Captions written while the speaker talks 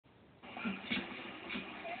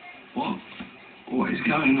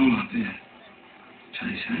going on up here?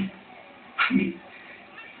 Chase, eh? I mean,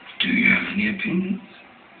 do you have any opinions?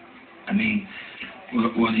 I mean,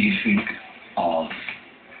 what do you think of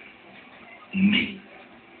me,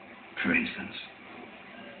 for instance?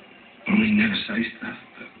 I mean, never say stuff,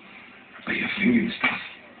 but you're thinking stuff,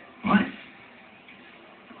 right?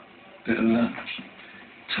 Bit of a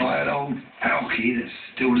tired old alky that's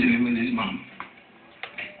still living with his mum.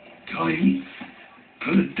 Guy,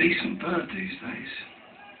 put a decent bird these days.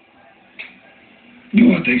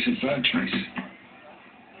 You are a decent bird, Trace.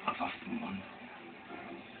 I've often wondered.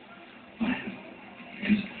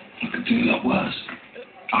 I could do a lot worse.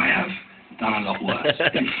 I have done a lot worse.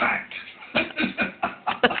 In fact,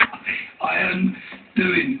 I am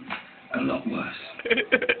doing a lot worse.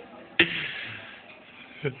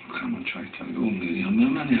 Come on, Trace, don't go on with you. I'm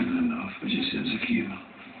only having a laugh. I just sense of humour.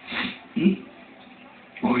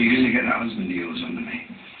 Or are you going to get that husband of yours under me?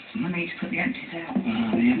 I need to put the empties out.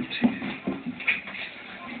 Ah, the empties.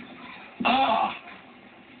 Ah!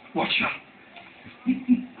 Watcher.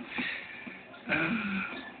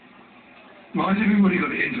 Why has everybody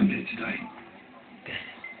got it in from here today?